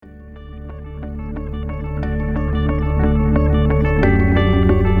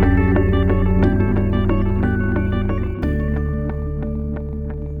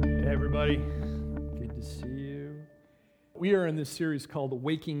this series called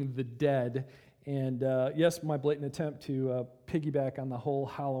Waking the Dead. And yes, my blatant attempt to piggyback on the whole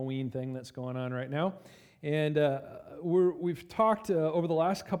Halloween thing that's going on right now. And we've talked over the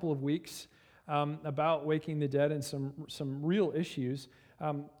last couple of weeks about waking the dead and some real issues.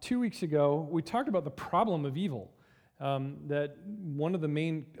 2 weeks ago, we talked about the problem of evil. That one of the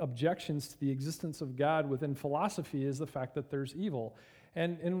main objections to the existence of God within philosophy is the fact that there's evil.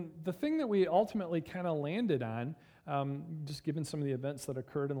 And the thing that we ultimately kind of landed on, just given some of the events that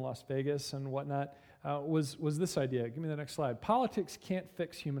occurred in Las Vegas and whatnot, was this idea. Give me the next slide. Politics can't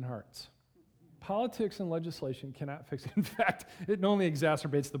fix human hearts. Politics and legislation cannot fix it. In fact, it only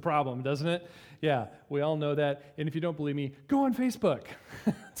exacerbates the problem, doesn't it? Yeah, we all know that. And if you don't believe me, go on Facebook.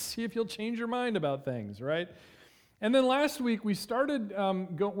 See if you'll change your mind about things, right? And then last week, we started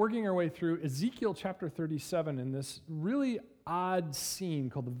working our way through Ezekiel chapter 37 in this really odd scene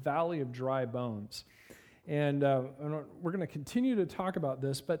called the Valley of Dry Bones. And we're going to continue to talk about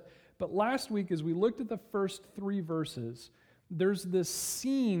this, but last week, as we looked at the first 3 verses, there's this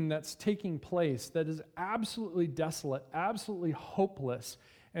scene that's taking place that is absolutely desolate, absolutely hopeless.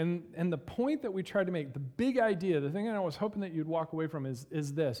 And the point that we tried to make, the big idea, the thing that I was hoping that you'd walk away from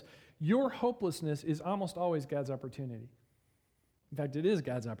is this. Your hopelessness is almost always God's opportunity. In fact, it is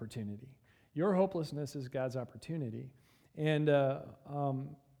God's opportunity. Your hopelessness is God's opportunity. And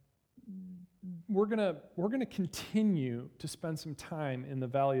we're gonna continue to spend some time in the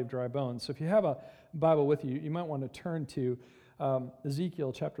Valley of Dry Bones. So if you have a Bible with you, you might want to turn to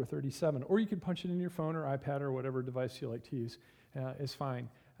Ezekiel chapter 37, or you could punch it in your phone or iPad or whatever device you like to use. Is fine.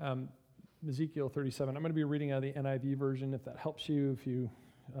 Ezekiel 37. I'm going to be reading out of the NIV version if that helps you, if you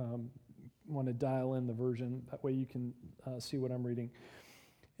want to dial in the version. That way you can see what I'm reading.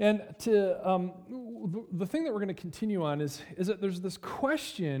 And the thing that we're going to continue on is that there's this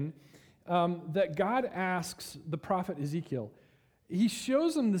question that God asks the prophet Ezekiel. He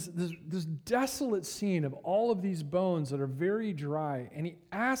shows him this desolate scene of all of these bones that are very dry, and he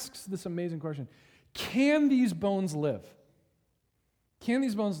asks this amazing question: can these bones live? Can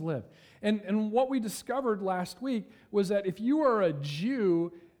these bones live? And what we discovered last week was that if you are a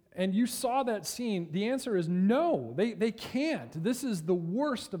Jew and you saw that scene, the answer is no, they can't. This is the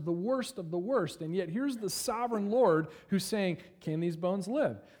worst of the worst of the worst. And yet here's the sovereign Lord who's saying, can these bones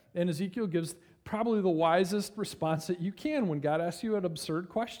live? And Ezekiel gives probably the wisest response that you can when God asks you an absurd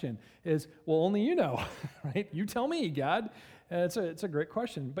question is, well, only you know, right? You tell me, God. It's a great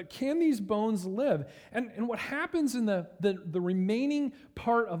question. But can these bones live? And what happens in the remaining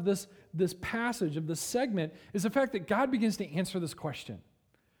part of this passage, of this segment, is the fact that God begins to answer this question.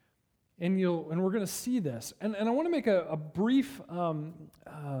 And we're going to see this. And I want to make a brief kind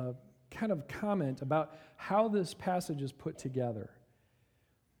of comment about how this passage is put together.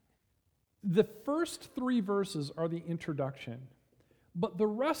 The first 3 verses are the introduction, but the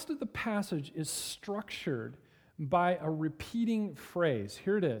rest of the passage is structured by a repeating phrase.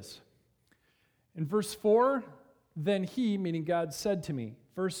 Here it is. In verse 4, then he, meaning God, said to me.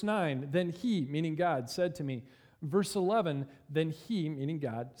 Verse 9, then he, meaning God, said to me. Verse 11, then he, meaning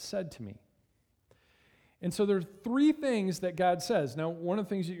God, said to me. And so there are 3 things that God says. Now, one of the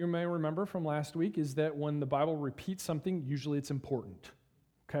things that you may remember from last week is that when the Bible repeats something, usually it's important,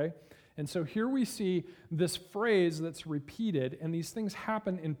 okay? And so here we see this phrase that's repeated, and these things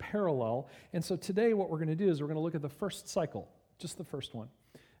happen in parallel. And so today what we're going to do is we're going to look at the first cycle, just the first one.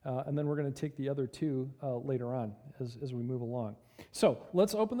 And then we're going to take the other 2 later on as we move along. So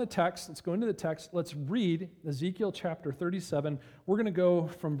let's open the text. Let's go into the text. Let's read Ezekiel chapter 37. We're going to go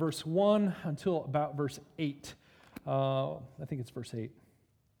from verse 1 until about verse 8. I think it's verse 8.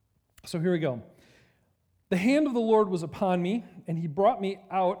 So here we go. The hand of the Lord was upon me, and he brought me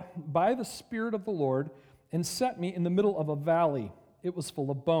out by the Spirit of the Lord and set me in the middle of a valley. It was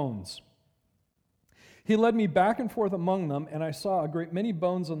full of bones. He led me back and forth among them, and I saw a great many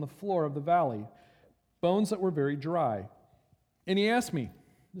bones on the floor of the valley, bones that were very dry. And he asked me,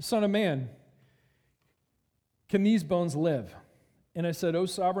 Son of man, can these bones live? And I said, O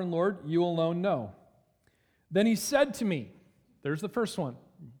sovereign Lord, you alone know. Then he said to me, there's the first one.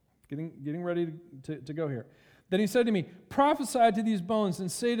 Getting ready to go here. Then he said to me, prophesy to these bones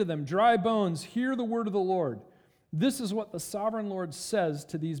and say to them, dry bones, hear the word of the Lord. This is what the sovereign Lord says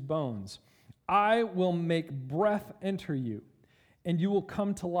to these bones. I will make breath enter you, and you will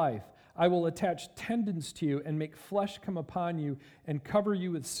come to life. I will attach tendons to you and make flesh come upon you and cover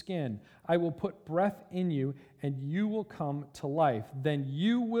you with skin. I will put breath in you, and you will come to life. Then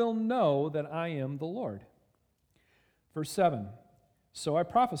you will know that I am the Lord. Verse 7. So I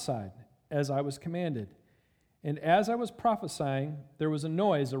prophesied as I was commanded. And as I was prophesying, there was a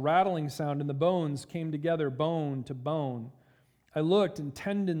noise, a rattling sound, and the bones came together, bone to bone. I looked, and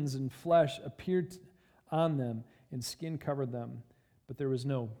tendons and flesh appeared on them, and skin covered them, but there was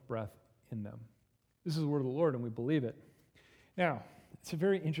no breath in them. This is the word of the Lord, and we believe it. Now, it's a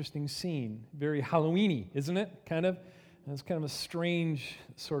very interesting scene, very Halloween-y, isn't it? It's kind of a strange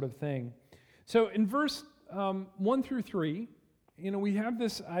sort of thing. So in verse 1 through 3, we have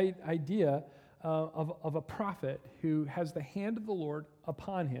this idea of a prophet who has the hand of the Lord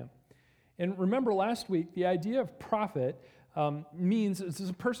upon him. And remember last week, the idea of prophet means this is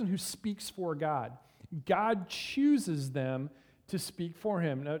a person who speaks for God. God chooses them to speak for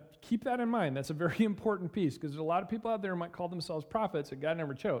him. Now, keep that in mind. That's a very important piece, because there's a lot of people out there who might call themselves prophets that God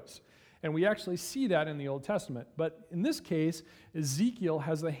never chose. And we actually see that in the Old Testament. But in this case, Ezekiel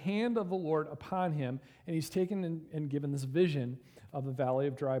has the hand of the Lord upon him, and he's taken and given this vision of the valley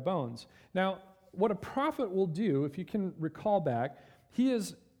of dry bones. Now, what a prophet will do, if you can recall back, he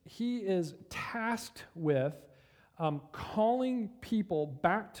is tasked with calling people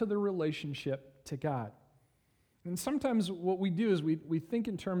back to their relationship to God. And sometimes what we do is we think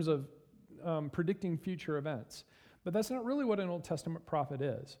in terms of predicting future events. But that's not really what an Old Testament prophet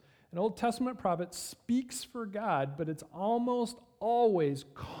is. An Old Testament prophet speaks for God, but it's almost always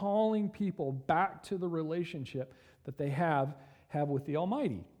calling people back to the relationship that they have with the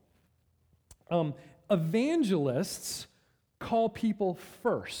Almighty. Evangelists call people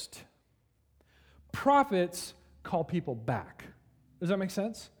first. Prophets call people back. Does that make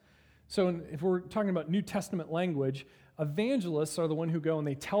sense? So if we're talking about New Testament language, evangelists are the one who go and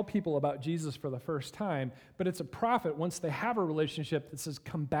they tell people about Jesus for the first time, but it's a prophet, once they have a relationship, that says,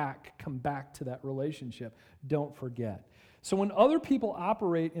 come back to that relationship. Don't forget. So when other people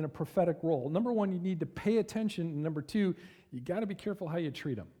operate in a prophetic role, number one, you need to pay attention, and number two, you got to be careful how you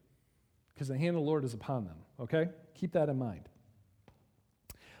treat them, because the hand of the Lord is upon them, okay? Keep that in mind.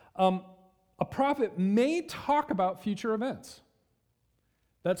 A prophet may talk about future events.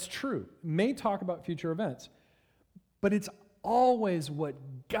 That's true. May talk about future events. But it's always what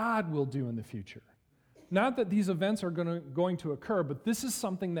God will do in the future. Not that these events are going to occur, but this is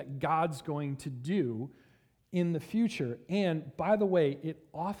something that God's going to do in the future. And by the way, it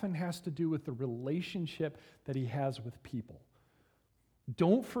often has to do with the relationship that he has with people.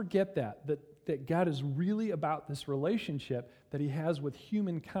 Don't forget that God is really about this relationship that he has with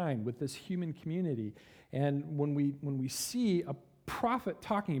humankind, with this human community. And when we see a prophet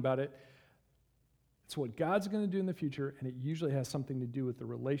talking about it, it's what God's going to do in the future, and it usually has something to do with the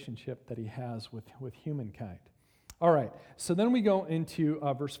relationship that he has with humankind. All right, so then we go into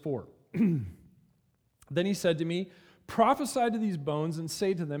verse 4. Then he said to me, prophesy to these bones and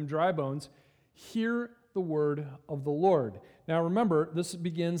say to them, dry bones, hear the word of the Lord. Now remember, this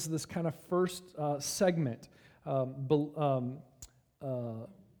begins this kind of first segment. Then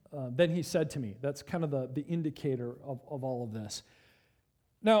he said to me. That's kind of the indicator of all of this.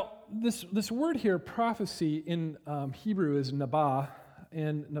 Now, this word here, prophecy, in Hebrew is nabah,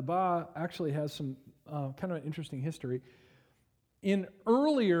 and nabah actually has some kind of an interesting history. In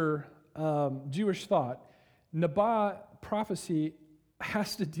earlier Jewish thought, nabah, prophecy,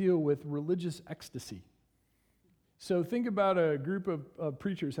 has to deal with religious ecstasy. So think about a group of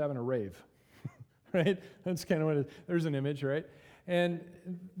preachers having a rave, right? That's kind of what it is. There's an image, right? And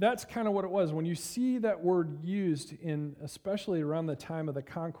that's kind of what it was. When you see that word used especially around the time of the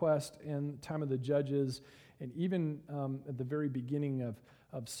conquest and time of the judges, and even at the very beginning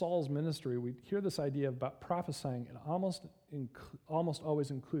of Saul's ministry, we hear this idea about prophesying. It almost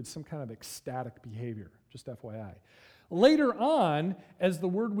always includes some kind of ecstatic behavior, just FYI. Later on, as the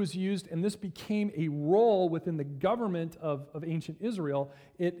word was used, and this became a role within the government of ancient Israel,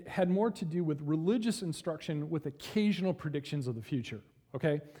 it had more to do with religious instruction with occasional predictions of the future,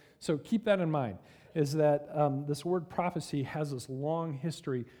 okay? So keep that in mind, is that this word prophecy has this long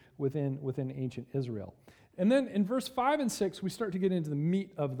history within ancient Israel. And then in verse 5 and 6, we start to get into the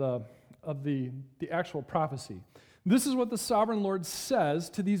meat of the actual prophecy. This is what the sovereign Lord says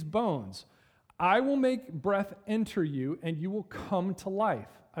to these bones. I will make breath enter you, and you will come to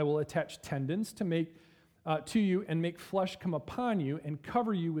life. I will attach tendons to you and make flesh come upon you and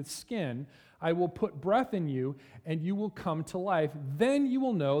cover you with skin. I will put breath in you, and you will come to life. Then you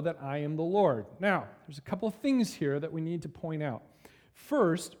will know that I am the Lord. Now, there's a couple of things here that we need to point out.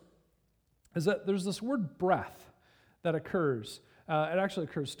 First is that there's this word breath that occurs. It actually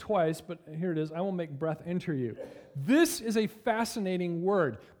occurs twice, but here it is. I will make breath enter you. This is a fascinating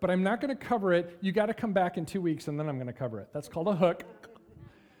word, but I'm not going to cover it. You got to come back in 2 weeks, and then I'm going to cover it. That's called a hook.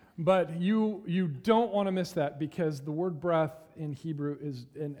 But you don't want to miss that, because the word breath in Hebrew is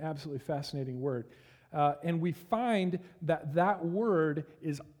an absolutely fascinating word. And we find that word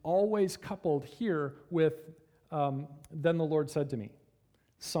is always coupled here with then the Lord said to me,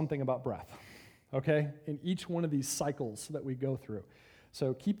 something about breath, okay? In each one of these cycles that we go through.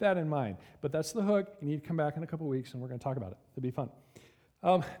 So keep that in mind. But that's the hook. You need to come back in a couple weeks, and we're going to talk about it. It'll be fun.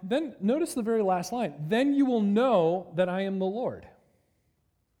 Then notice the very last line. Then you will know that I am the Lord.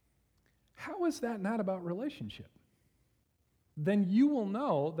 How is that not about relationship? Then you will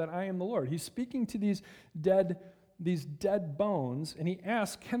know that I am the Lord. He's speaking to these dead bones, and he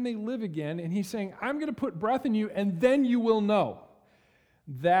asks, can they live again? And he's saying, I'm going to put breath in you, and then you will know.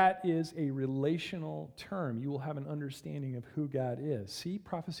 That is a relational term. You will have an understanding of who God is. See,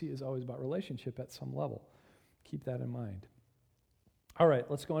 prophecy is always about relationship at some level. Keep that in mind. All right,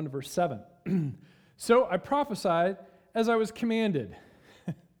 let's go on to verse 7. So I prophesied as I was commanded.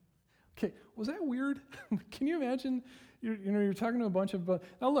 Okay, was that weird? Can you imagine? You're talking to a bunch of...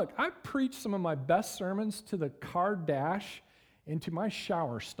 now look, I preached some of my best sermons to the car dash and to my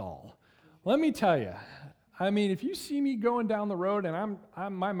shower stall. Let me tell you, I mean, if you see me going down the road and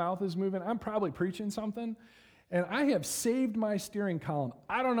my mouth is moving, I'm probably preaching something, and I have saved my steering column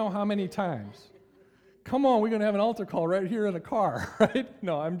I don't know how many times. Come on, we're going to have an altar call right here in the car, right?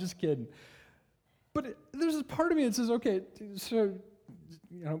 No, I'm just kidding. But there's a part of me that says, okay, so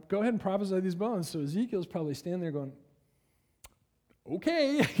go ahead and prophesy these bones. So Ezekiel's probably standing there going,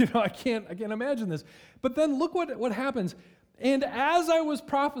 okay, I can't imagine this. But then look what happens. And as I was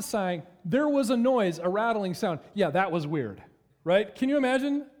prophesying, there was a noise, a rattling sound. Yeah, that was weird, right? Can you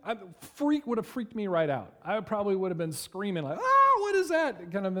imagine? Would have freaked me right out. I probably would have been screaming like, what is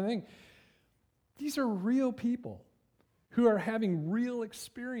that? Kind of a thing. These are real people who are having real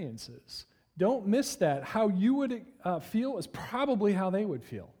experiences. Don't miss that. How you would feel is probably how they would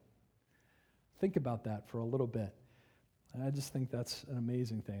feel. Think about that for a little bit. And I just think that's an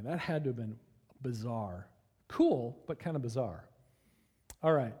amazing thing. That had to have been bizarre. Cool, but kind of bizarre.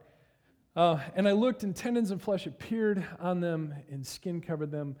 All right. And I looked, and tendons and flesh appeared on them, and skin covered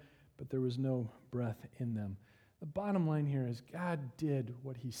them, but there was no breath in them. The bottom line here is God did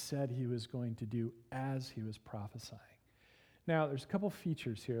what he said he was going to do as he was prophesying. Now, there's a couple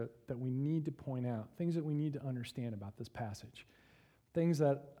features here that we need to point out, things that we need to understand about this passage, things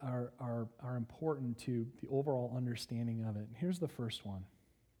that are important to the overall understanding of it. And here's the first one.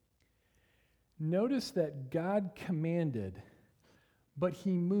 Notice that God commanded, but he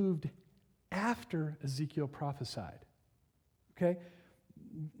moved after Ezekiel prophesied. Okay?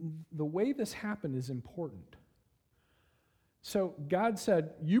 The way this happened is important. So God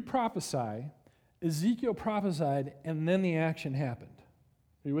said, you prophesy, Ezekiel prophesied, and then the action happened.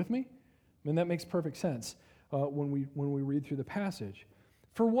 Are you with me? I mean, that makes perfect sense when we read through the passage.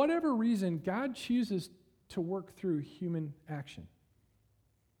 For whatever reason, God chooses to work through human action.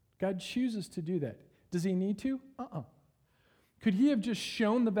 God chooses to do that. Does he need to? Could he have just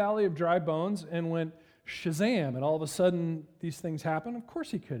shown the valley of dry bones and went shazam, and all of a sudden these things happen? Of course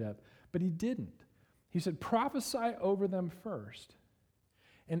he could have, but he didn't. He said, prophesy over them first.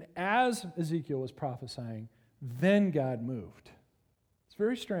 And as Ezekiel was prophesying, then God moved. It's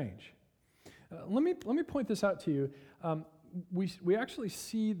very strange. Let me point this out to you. We actually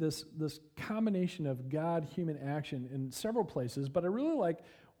see this combination of God-human action in several places, but I really like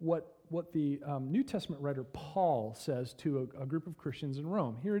what the New Testament writer Paul says to a group of Christians in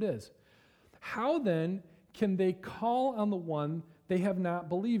Rome. Here it is. How then can they call on the one they have not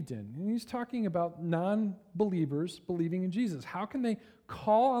believed in? And he's talking about non-believers believing in Jesus. How can they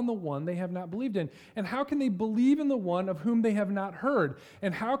call on the one they have not believed in? And how can they believe in the one of whom they have not heard?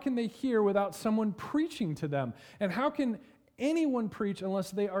 And how can they hear without someone preaching to them? And how can anyone preach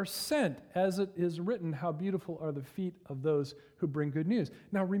unless they are sent? As it is written, how beautiful are the feet of those who bring good news.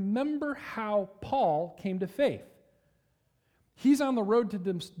 Now remember how Paul came to faith. He's on the road to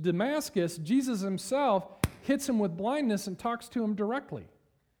Damascus. Jesus himself hits him with blindness and talks to him directly.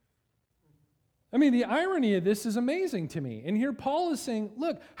 I mean, the irony of this is amazing to me. And here Paul is saying,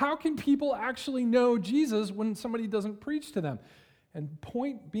 look, how can people actually know Jesus when somebody doesn't preach to them? And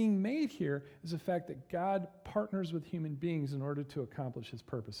point being made here is the fact that God partners with human beings in order to accomplish his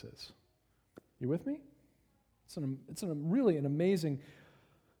purposes. You with me? It's really an amazing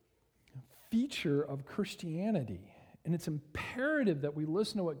feature of Christianity. And it's imperative that we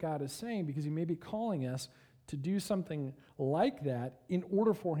listen to what God is saying, because he may be calling us to do something like that in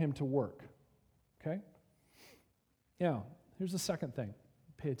order for him to work. Okay? Now, here's the second thing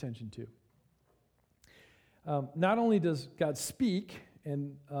to pay attention to. Not only does God speak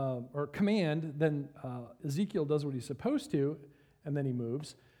or command, then Ezekiel does what he's supposed to, and then he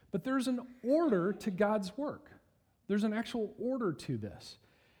moves, but there's an order to God's work. There's an actual order to this.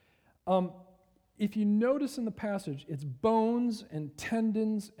 If you notice in the passage, it's bones and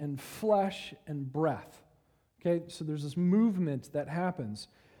tendons and flesh and breath. Okay, so there's this movement that happens.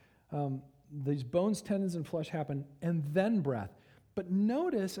 These bones, tendons, and flesh happen, and then breath. But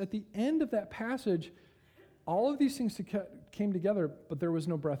notice at the end of that passage, all of these things came together, but there was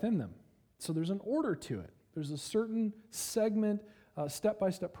no breath in them. So there's an order to it. There's a certain segment,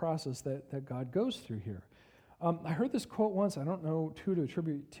 step-by-step process that God goes through here. I heard this quote once. I don't know who to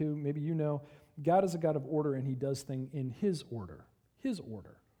attribute it to. Maybe you know. God is a God of order, and he does things in his order. His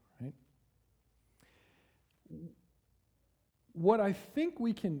order, right? What I think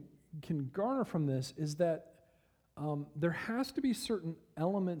we can garner from this is that there has to be certain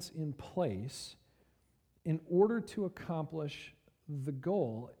elements in place in order to accomplish the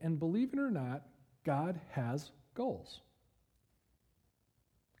goal. And believe it or not, God has goals.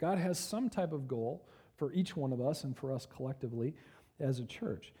 God has some type of goal for each one of us and for us collectively as a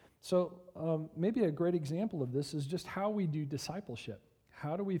church. So maybe a great example of this is just how we do discipleship.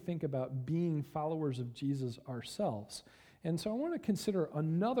 How do we think about being followers of Jesus ourselves? And so I want to consider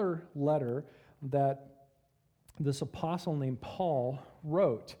another letter that this apostle named Paul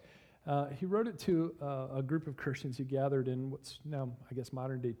wrote. He wrote it to a group of Christians who gathered in what's now, I guess,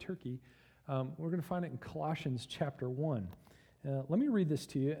 modern-day Turkey. We're going to find it in Colossians chapter 1. Let me read this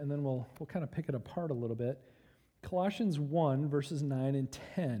to you, and then we'll kind of pick it apart a little bit. Colossians 1, verses 9 and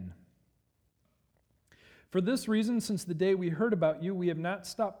 10. For this reason, since the day we heard about you, we have not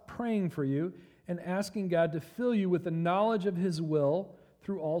stopped praying for you and asking God to fill you with the knowledge of his will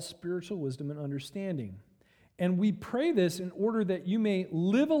through all spiritual wisdom and understanding. And we pray this in order that you may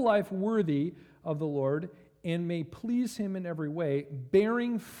live a life worthy of the Lord and may please him in every way,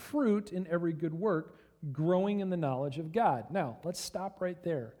 bearing fruit in every good work, growing in the knowledge of God. Now, let's stop right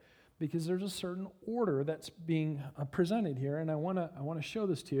there, because there's a certain order that's being presented here, and I want to show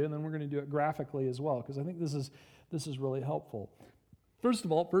this to you, and then we're going to do it graphically as well, because I think this is really helpful. First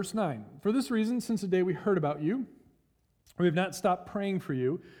of all, verse 9. For this reason, since the day we heard about you, we have not stopped praying for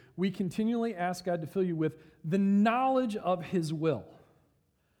you. We continually ask God to fill you with the knowledge of his will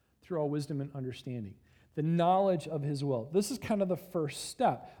through all wisdom and understanding. The knowledge of his will. This is kind of the first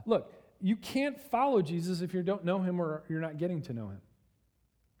step. Look, you can't follow Jesus if you don't know him or you're not getting to know him.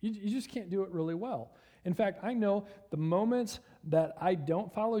 You just can't do it really well. In fact, I know the moments that I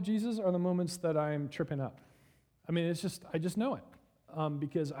don't follow Jesus are the moments that I'm tripping up. I mean, I just know it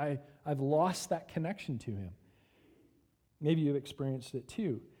because I've lost that connection to him. Maybe you've experienced it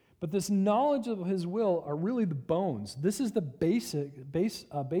too. But this knowledge of his will are really the bones. This is the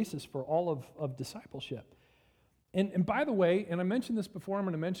basis for all of discipleship. And by the way, and I mentioned this before, I'm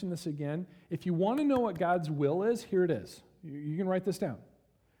going to mention this again. If you want to know what God's will is, here it is. You can write this down.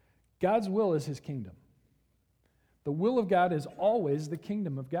 God's will is his kingdom. The will of God is always the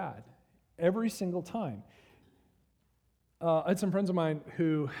kingdom of God, every single time. I had some friends of mine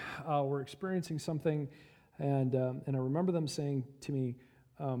who were experiencing something, and I remember them saying to me,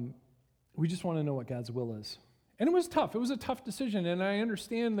 we just want to know what God's will is. And it was tough. It was a tough decision, and I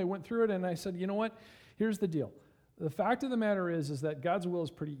understand they went through it, and I said, you know what? Here's the deal. The fact of the matter is that God's will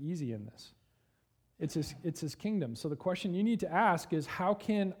is pretty easy in this. It's his kingdom. So the question you need to ask is, how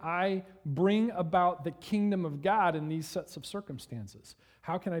can I bring about the kingdom of God in these sets of circumstances?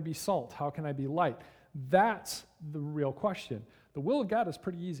 How can I be salt? How can I be light? That's the real question. The will of God is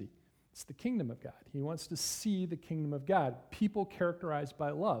pretty easy. It's the kingdom of God. He wants to see the kingdom of God. People characterized by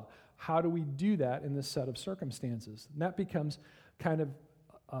love. How do we do that in this set of circumstances? And that becomes kind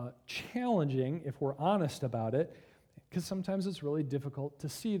of challenging if we're honest about it, because sometimes it's really difficult to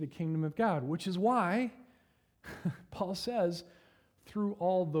see the kingdom of God, which is why Paul says, through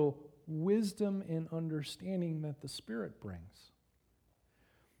all the wisdom and understanding that the Spirit brings.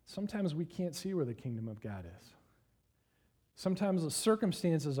 Sometimes we can't see where the kingdom of God is. Sometimes the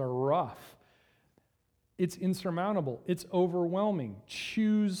circumstances are rough. It's insurmountable. It's overwhelming.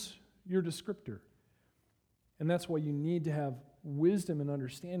 Choose your descriptor. And that's why you need to have wisdom and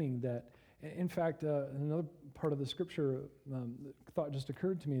understanding that. In fact, another part of the scripture thought just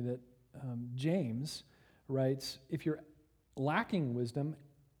occurred to me that James writes, if you're lacking wisdom,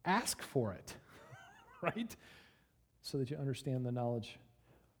 ask for it, right? So that you understand the knowledge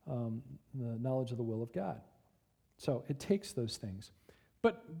of the will of God. So it takes those things.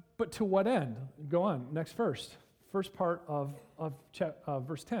 But to what end? Go on, next verse. First part of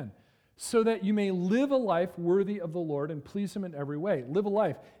verse 10. So that you may live a life worthy of the Lord and please him in every way. Live a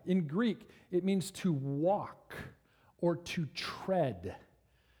life. In Greek, it means to walk or to tread.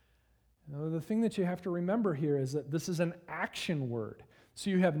 Now, the thing that you have to remember here is that this is an action word. So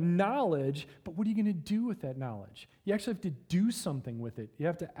you have knowledge, but what are you going to do with that knowledge? You actually have to do something with it. You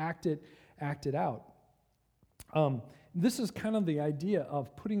have to act it out. This is kind of the idea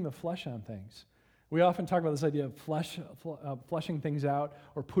of putting the flesh on things. We often talk about this idea of fleshing things out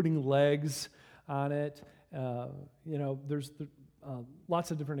or putting legs on it. There's lots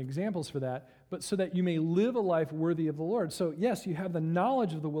of different examples for that, but so that you may live a life worthy of the Lord. So yes, you have the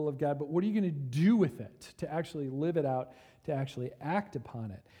knowledge of the will of God, but what are you going to do with it to actually live it out, to actually act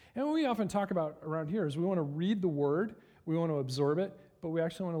upon it? And what we often talk about around here is we want to read the Word, we want to absorb it, but we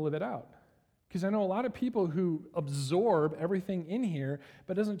actually want to live it out. Because I know a lot of people who absorb everything in here,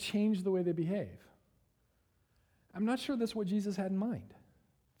 but it doesn't change the way they behave. I'm not sure that's what Jesus had in mind.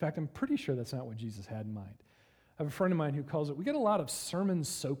 In fact, I'm pretty sure that's not what Jesus had in mind. I have a friend of mine who calls it, we get a lot of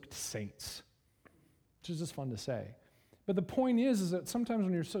sermon-soaked saints, which is just fun to say. But the point is that sometimes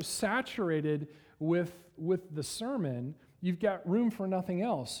when you're so saturated with the sermon, you've got room for nothing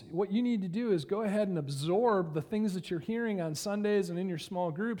else. What you need to do is go ahead and absorb the things that you're hearing on Sundays and in your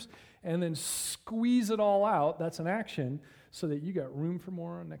small groups, and then squeeze it all out. That's an action, so that you got room for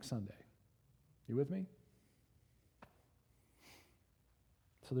more on next Sunday. You with me?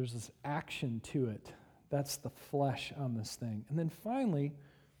 So there's this action to it. That's the flesh on this thing. And then finally,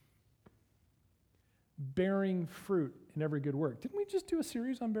 bearing fruit in every good work. Didn't we just do a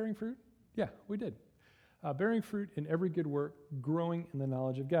series on bearing fruit? Yeah, we did. Bearing fruit in every good work, growing in the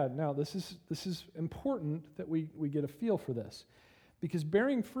knowledge of God. Now, this is important that we get a feel for this, because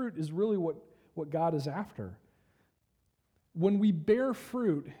bearing fruit is really what God is after. When we bear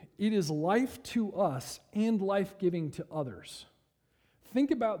fruit, it is life to us and life-giving to others.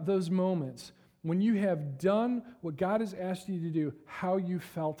 Think about those moments when you have done what God has asked you to do, how you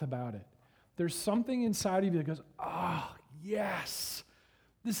felt about it. There's something inside of you that goes, yes,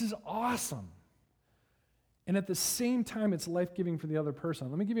 this is awesome. And at the same time, it's life-giving for the other person.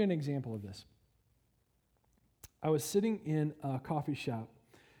 Let me give you an example of this. I was sitting in a coffee shop,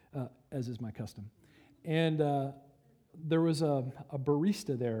 as is my custom, and there was a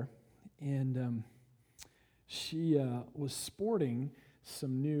barista there, and she was sporting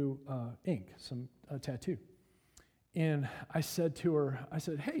some new ink, some tattoo. And I said to her,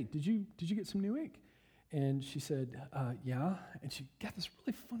 hey, did you get some new ink? And she said, yeah. And she got this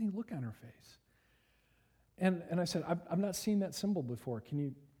really funny look on her face. And I said, I've not seen that symbol before. Can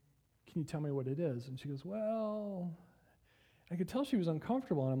you tell me what it is? And she goes, well, I could tell she was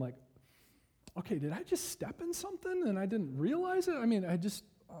uncomfortable. And I'm like, okay, did I just step in something and I didn't realize it? I mean, I just,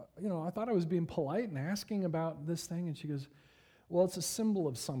 I thought I was being polite and asking about this thing. And she goes, well, it's a symbol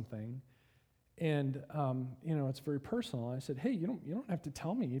of something. And, it's very personal. I said, hey, you don't have to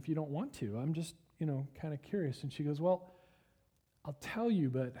tell me if you don't want to. I'm just, kind of curious. And she goes, well, I'll tell you,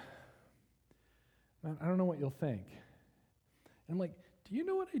 but I don't know what you'll think. And I'm like, do you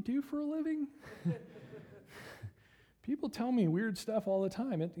know what I do for a living? People tell me weird stuff all the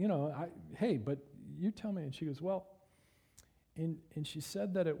time. Hey, but you tell me. And she goes, well, and she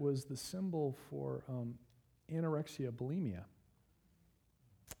said that it was the symbol for anorexia, bulimia.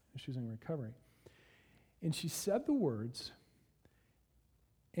 She was in recovery. And she said the words,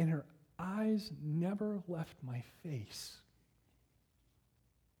 and her eyes never left my face,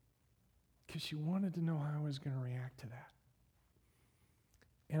 because she wanted to know how I was going to react to that.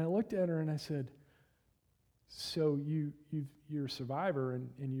 And I looked at her and I said, so you're a survivor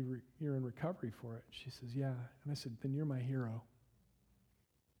and you're in recovery for it? She says, yeah. And I said, then you're my hero.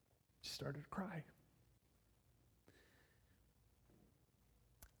 She started to cry.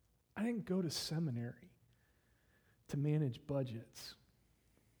 I didn't go to seminary to manage budgets.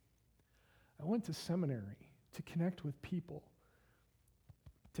 I went to seminary to connect with people,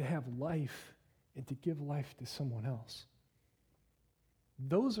 to have life, and to give life to someone else.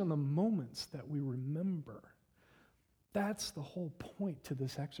 Those are the moments that we remember. That's the whole point to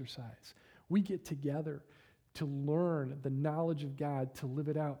this exercise. We get together to learn the knowledge of God, to live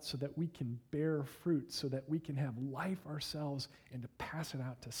it out so that we can bear fruit, so that we can have life ourselves and to pass it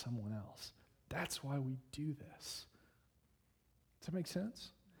out to someone else. That's why we do this. Does that make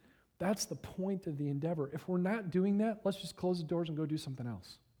sense? That's the point of the endeavor. If we're not doing that, let's just close the doors and go do something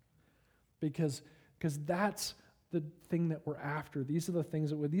else. Because that's the thing that we're after. These are the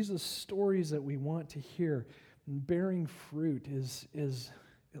things these are the stories that we want to hear. And bearing fruit is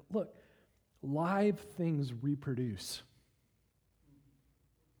look, live things reproduce.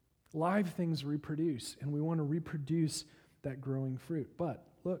 Live things reproduce, and we want to reproduce that growing fruit. But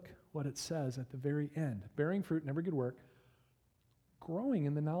look what it says at the very end. Bearing fruit in every good work, growing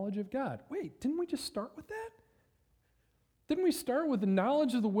in the knowledge of God. Wait, didn't we just start with that? Didn't we start with the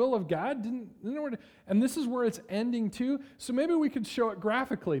knowledge of the will of God? And this is where it's ending too. So maybe we could show it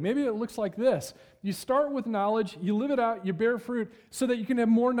graphically. Maybe it looks like this. You start with knowledge, you live it out, you bear fruit so that you can have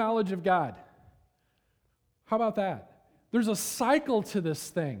more knowledge of God. How about that? There's a cycle to this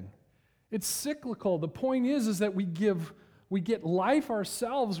thing. It's cyclical. The point is that we get life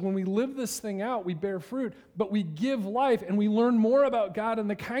ourselves when we live this thing out. We bear fruit, but we give life and we learn more about God and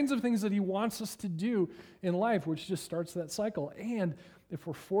the kinds of things that He wants us to do in life, which just starts that cycle. And if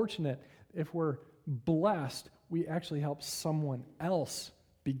we're fortunate, if we're blessed, we actually help someone else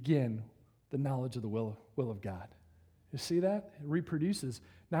begin the knowledge of the will of God. You see that? It reproduces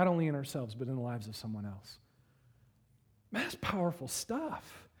not only in ourselves, but in the lives of someone else. That's powerful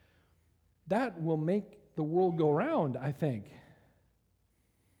stuff. That will make the world go round, I think.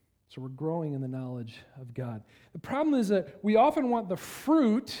 So we're growing in the knowledge of God. The problem is that we often want the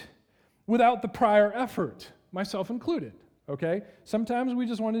fruit without the prior effort, myself included, okay? Sometimes we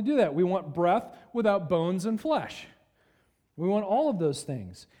just want to do that. We want breath without bones and flesh. We want all of those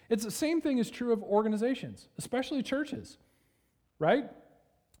things. It's the same thing is true of organizations, especially churches, right?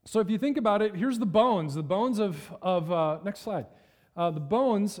 So if you think about it, here's the bones of next slide. The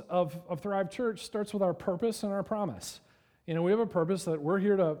bones of Thrive Church starts with our purpose and our promise. You know, we have a purpose that we're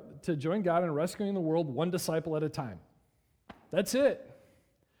here to join God in rescuing the world one disciple at a time. That's it.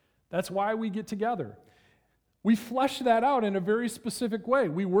 That's why we get together. We flesh that out in a very specific way.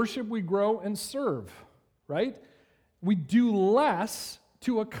 We worship, we grow, and serve, right? We do less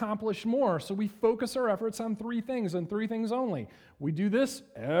to accomplish more. So we focus our efforts on three things and three things only. We do this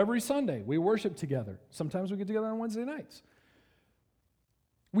every Sunday. We worship together. Sometimes we get together on Wednesday nights.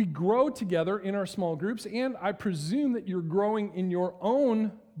 We grow together in our small groups, and I presume that you're growing in your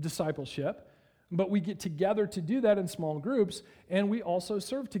own discipleship, but we get together to do that in small groups, and we also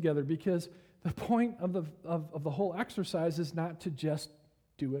serve together because the point of the whole exercise is not to just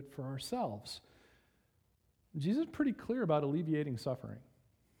do it for ourselves. Jesus is pretty clear about alleviating suffering.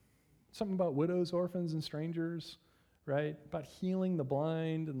 Something about widows, orphans, and strangers, right? About healing the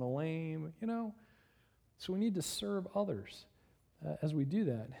blind and the lame, you know. So we need to serve others as we do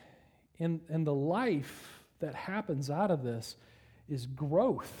that. And the life that happens out of this is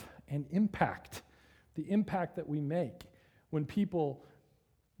growth and impact. The impact that we make when people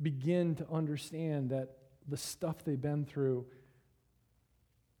begin to understand that the stuff they've been through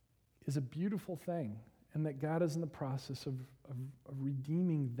is a beautiful thing, and that God is in the process of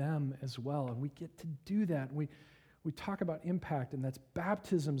redeeming them as well. And we get to do that. We talk about impact, and that's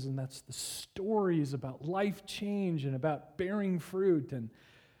baptisms, and that's the stories about life change and about bearing fruit.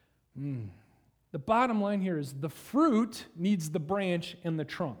 And the bottom line here is the fruit needs the branch and the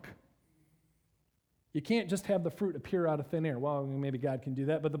trunk. You can't just have the fruit appear out of thin air. Well, maybe God can do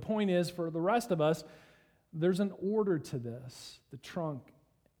that. But the point is, for the rest of us, there's an order to this. The trunk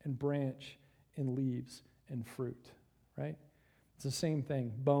and branch and leaves and fruit, right? It's the same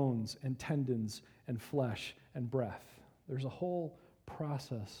thing, bones and tendons and flesh and breath. There's a whole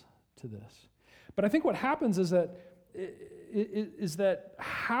process to this. But I think what happens is that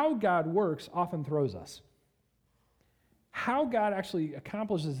how God works often throws us. How God actually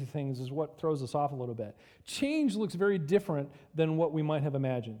accomplishes the things is what throws us off a little bit. Change looks very different than what we might have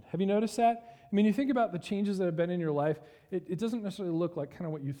imagined. Have you noticed that? I mean, you think about the changes that have been in your life, it doesn't necessarily look like kind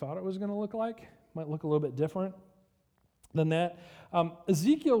of what you thought it was going to look like. It might look a little bit different than that.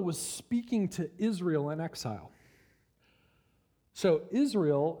 Ezekiel was speaking to Israel in exile. So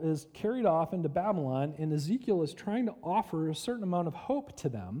Israel is carried off into Babylon, and Ezekiel is trying to offer a certain amount of hope to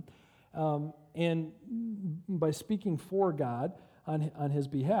them, and by speaking for God on his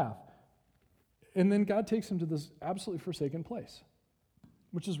behalf. And then God takes him to this absolutely forsaken place,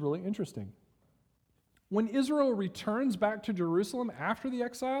 which is really interesting. When Israel returns back to Jerusalem after the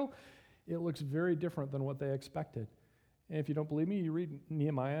exile, it looks very different than what they expected. And if you don't believe me, you read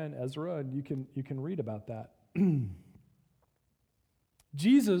Nehemiah and Ezra, and you can read about that.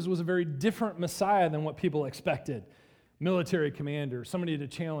 Jesus was a very different Messiah than what people expected. Military commander, somebody to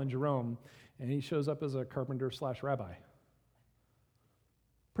challenge Rome, and he shows up as a carpenter/rabbi.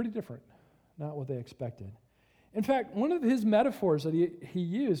 Pretty different, not what they expected. In fact, one of his metaphors that he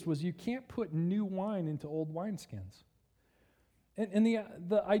used was you can't put new wine into old wineskins. And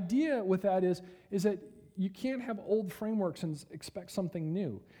the idea with that is that you can't have old frameworks and expect something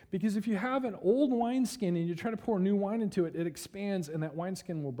new. Because if you have an old wineskin and you try to pour new wine into it, it expands and that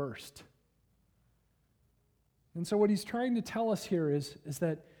wineskin will burst. And so what he's trying to tell us here is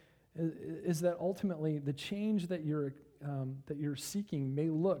that ultimately the change that you're seeking may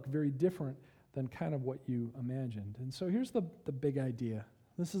look very different than kind of what you imagined. And so here's the big idea.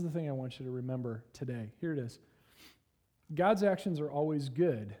 This is the thing I want you to remember today. Here it is. God's actions are always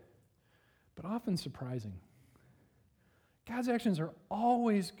good, but often surprising. God's actions are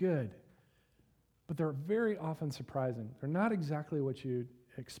always good, but they're very often surprising. They're not exactly what you'd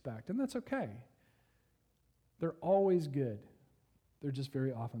expect, and that's okay. They're always good. They're just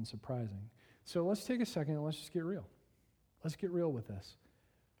very often surprising. So let's take a second and let's just get real. Let's get real with this.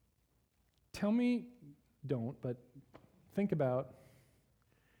 Tell me, don't, but think about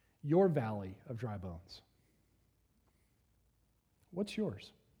your valley of dry bones. What's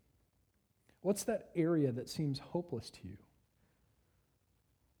yours? What's that area that seems hopeless to you?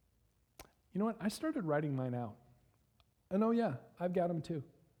 You know what? I started writing mine out. And oh yeah, I've got them too.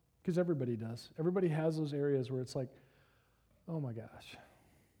 Because everybody does. Everybody has those areas where it's like, oh my gosh.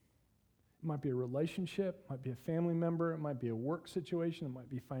 It might be a relationship, it might be a family member, it might be a work situation, it might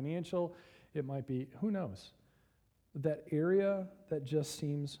be financial, it might be, who knows? That area that just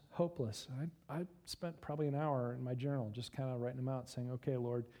seems hopeless. I spent probably an hour in my journal just kind of writing them out, saying, okay,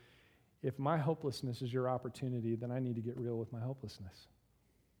 Lord, if my hopelessness is your opportunity, then I need to get real with my hopelessness.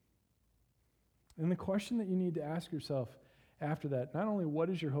 And the question that you need to ask yourself after that, not only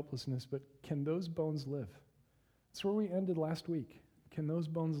what is your hopelessness, but can those bones live? That's where we ended last week. Can those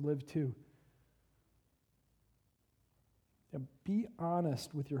bones live too? Now, be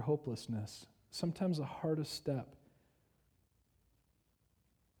honest with your hopelessness. Sometimes the hardest step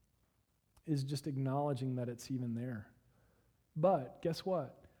is just acknowledging that it's even there. But guess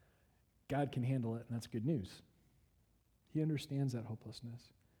what? God can handle it, and that's good news. He understands that hopelessness.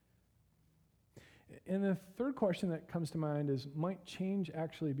 And the third question that comes to mind is, might change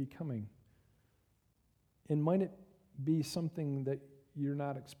actually be coming? And might it be something that you're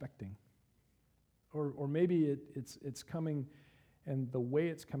not expecting? Or maybe it's coming, and the way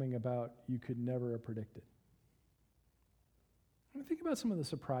it's coming about, you could never have predicted. I mean, think about some of the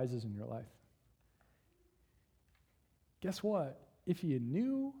surprises in your life. Guess what? If you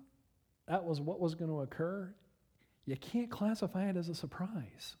knew that was what was going to occur, you can't classify it as a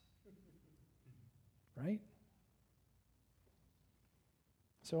surprise. Right?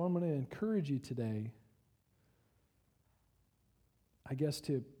 So I'm going to encourage you today, I guess,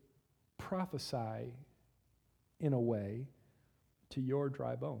 to prophesy in a way to your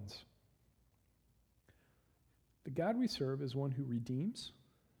dry bones. The God we serve is one who redeems,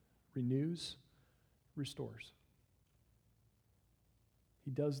 renews, restores. He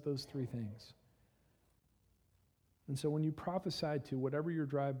does those three things. And so when you prophesy to whatever your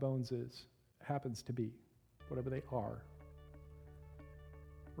dry bones happens to be, whatever they are,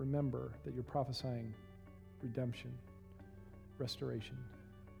 remember that you're prophesying redemption, restoration,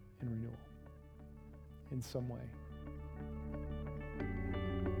 and renewal in some way.